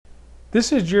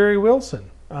This is Jerry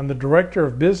Wilson. I'm the Director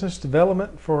of Business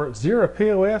Development for XERA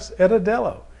POS at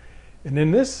Aldelo. And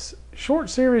in this short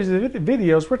series of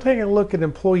videos, we're taking a look at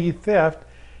employee theft,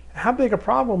 how big a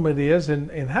problem it is,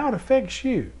 and how it affects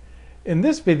you. In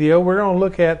this video, we're going to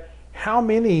look at how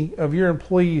many of your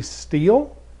employees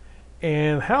steal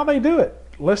and how they do it.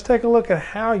 Let's take a look at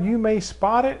how you may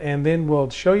spot it, and then we'll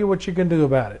show you what you can do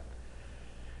about it.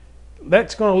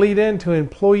 That's going to lead into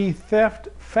employee theft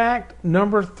fact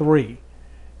number 3.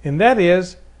 And that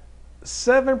is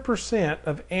 7%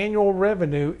 of annual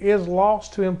revenue is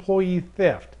lost to employee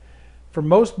theft. For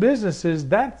most businesses,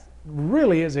 that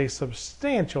really is a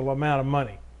substantial amount of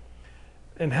money.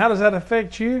 And how does that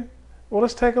affect you? Well,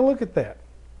 let's take a look at that.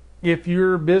 If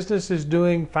your business is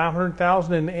doing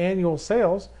 $500,000 in annual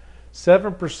sales,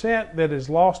 7% that is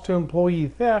lost to employee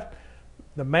theft,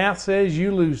 the math says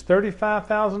you lose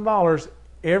 $35,000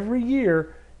 every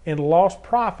year in lost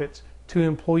profits to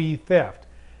employee theft.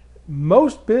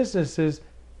 Most businesses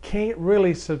can't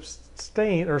really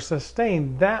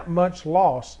sustain that much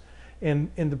loss.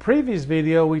 In the previous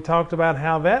video, we talked about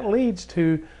how that leads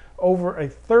to over a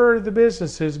third of the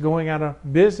businesses going out of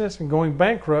business and going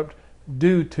bankrupt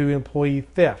due to employee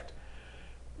theft.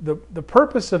 The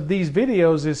purpose of these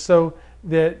videos is so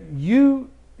that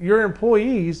your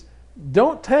employees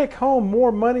don't take home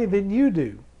more money than you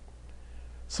do.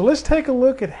 So let's take a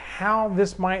look at how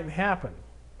this might happen.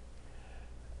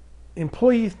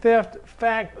 Employee theft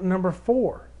fact number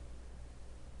 4.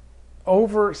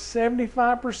 Over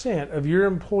 75% of your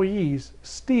employees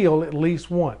steal at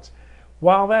least once.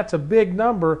 While that's a big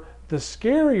number, the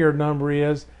scarier number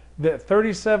is that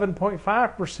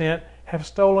 37.5% have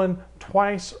stolen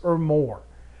twice or more.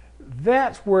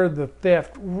 That's where the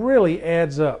theft really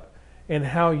adds up and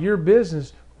how your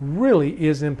business really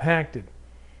is impacted.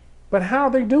 But how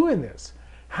are they doing this?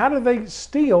 How do they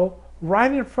steal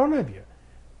right in front of you?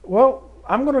 Well,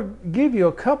 I'm going to give you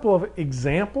a couple of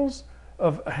examples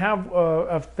of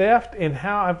theft and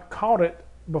how I've caught it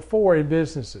before in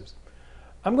businesses.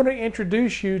 I'm going to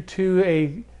introduce you to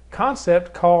a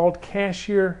concept called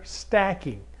cashier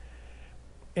stacking.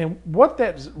 And what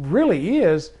that really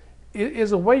is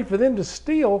a way for them to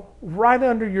steal right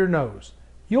under your nose.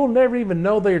 You'll never even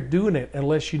know they're doing it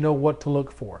unless you know what to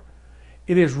look for.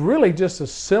 It is really just a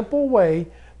simple way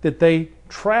that they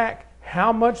track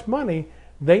how much money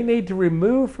they need to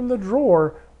remove from the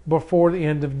drawer before the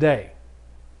end of day.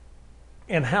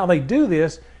 And how they do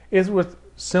this is with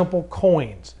simple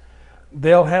coins.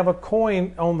 They'll have a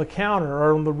coin on the counter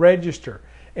or on the register,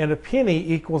 and a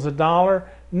penny equals $1,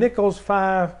 nickels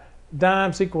 5,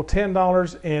 dimes equal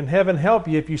 $10, and heaven help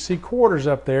you if you see quarters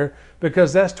up there,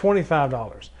 because that's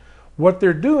 $25. What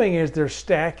they're doing is they're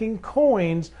stacking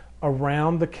coins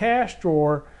around the cash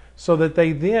drawer so that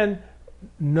they then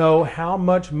know how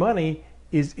much money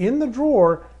is in the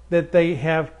drawer that they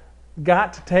have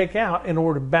got to take out in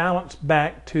order to balance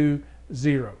back to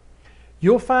zero.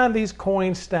 You'll find these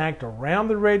coins stacked around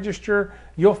the register.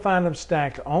 You'll find them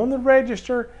stacked on the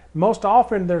register. Most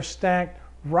often they're stacked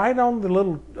right on the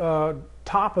little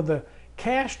top of the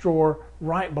cash drawer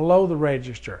right below the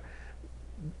register.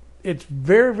 It's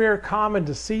very, very common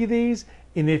to see these,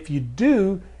 and if you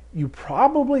do, you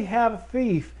probably have a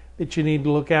thief that you need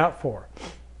to look out for.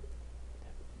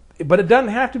 But it doesn't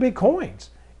have to be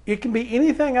coins. It can be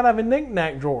anything out of a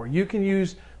knick-knack drawer. You can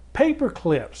use paper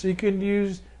clips. You can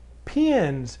use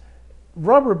pins,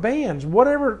 rubber bands,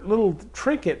 whatever little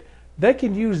trinket. They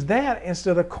can use that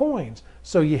instead of coins.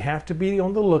 So you have to be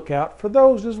on the lookout for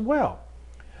those as well.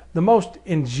 The most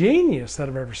ingenious that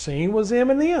I've ever seen was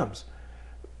M&Ms.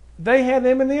 They had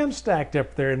M&Ms stacked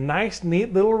up there in nice,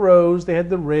 neat little rows. They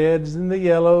had the reds and the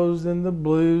yellows and the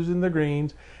blues and the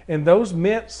greens, and those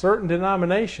meant certain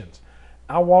denominations.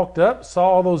 I walked up,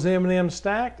 saw all those M&Ms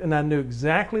stacked, and I knew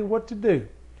exactly what to do.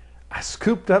 I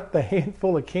scooped up the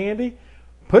handful of candy,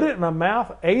 put it in my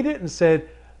mouth, ate it, and said,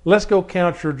 "Let's go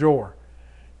count your drawer."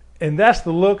 And that's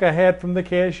the look I had from the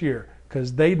cashier,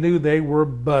 because they knew they were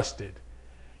busted.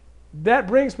 That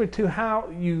brings me to how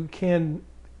you can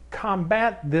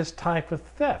combat this type of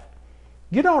theft.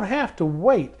 You don't have to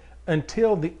wait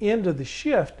until the end of the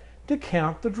shift to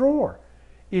count the drawer.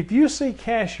 If you see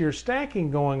cashier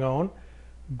stacking going on,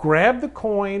 grab the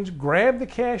coins, grab the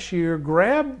cashier,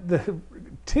 grab the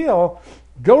till,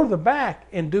 go to the back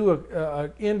and do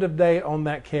a end of day on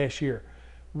that cashier.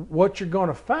 What you're going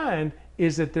to find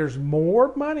is that there's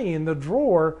more money in the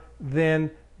drawer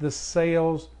than the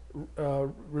sales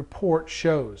report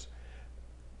shows.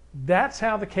 That's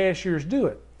how the cashiers do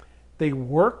it. They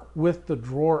work with the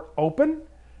drawer open.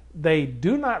 They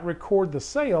do not record the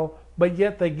sale, but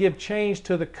yet they give change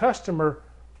to the customer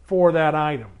for that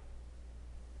item.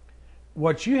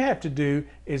 What you have to do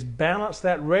is balance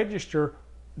that register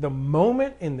the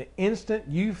moment in the instant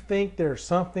you think there's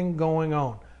something going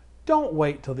on. Don't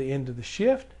wait till the end of the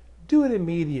shift. Do it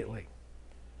immediately.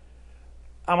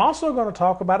 I'm also going to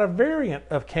talk about a variant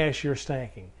of cashier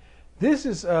stacking. This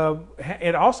is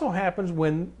it also happens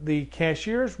when the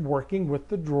cashier is working with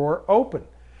the drawer open.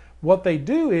 What they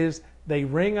do is they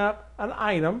ring up an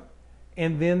item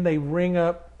and then they ring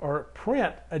up or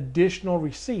print additional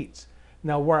receipts.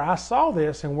 Now, where I saw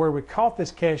this and where we caught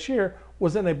this cashier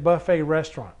was in a buffet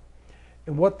restaurant.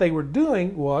 And what they were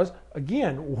doing was,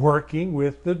 again, working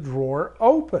with the drawer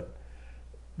open.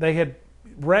 They had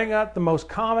rang up the most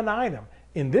common item.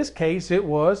 In this case, it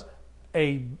was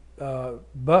a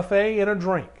buffet and a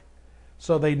drink.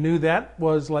 So they knew that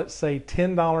was, let's say,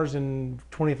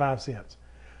 $10.25.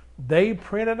 They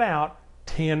printed out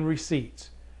 10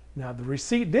 receipts. Now, the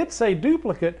receipt did say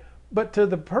duplicate, but to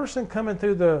the person coming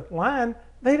through the line,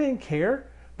 they didn't care.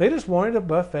 They just wanted a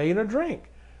buffet and a drink.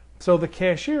 So the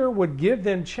cashier would give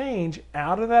them change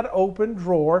out of that open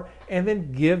drawer and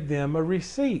then give them a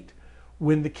receipt.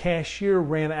 When the cashier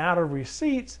ran out of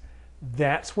receipts,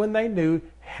 that's when they knew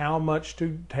how much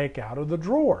to take out of the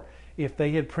drawer. If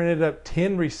they had printed up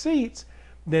 10 receipts,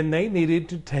 then they needed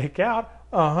to take out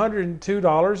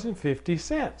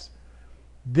 $102.50.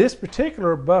 This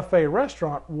particular buffet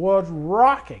restaurant was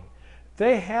rocking.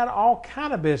 They had all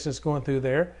kind of business going through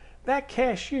there. That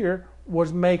cashier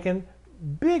was making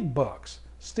big bucks,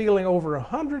 stealing over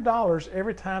 $100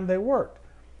 every time they worked.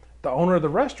 The owner of the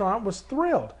restaurant was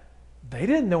thrilled. They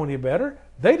didn't know any better.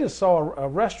 They just saw a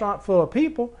restaurant full of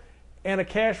people and a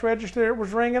cash register that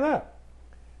was ringing up.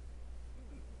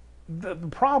 The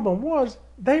problem was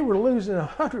they were losing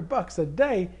 $100 a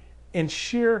day in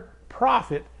sheer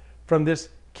profit from this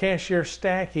cashier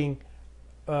stacking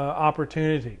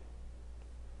opportunity.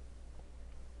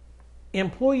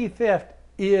 Employee theft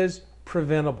is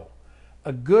preventable.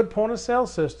 A good point of sale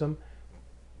system,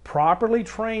 properly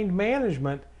trained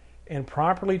management, and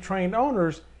properly trained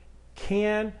owners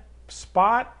can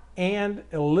spot and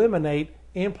eliminate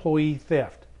employee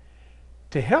theft.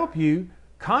 To help you,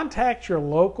 contact your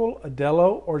local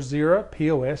Aldelo or XERA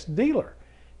POS dealer.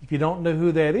 If you don't know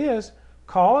who that is,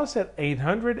 call us at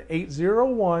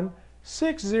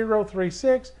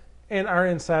 800-801-6036 and our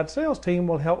inside sales team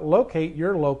will help locate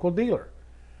your local dealer.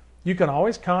 You can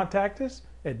always contact us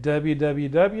at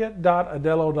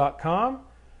www.aldelo.com,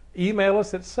 email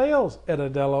us at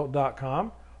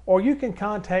sales@aldelo.com, or you can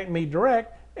contact me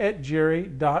direct at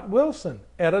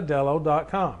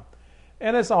jerry.wilson@aldelo.com.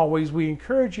 And as always, we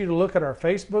encourage you to look at our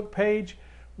Facebook page.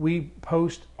 We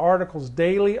post articles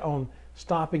daily on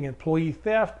stopping employee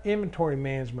theft, inventory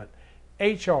management,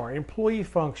 HR, employee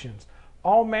functions,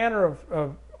 all manner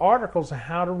of articles on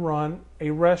how to run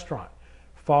a restaurant.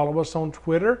 Follow us on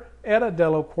Twitter at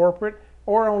Aldelo Corporate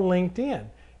or on LinkedIn.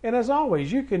 And as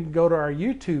always, you can go to our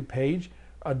YouTube page,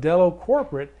 Aldelo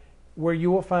Corporate, where you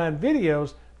will find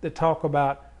videos that talk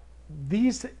about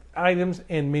these items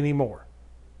and many more.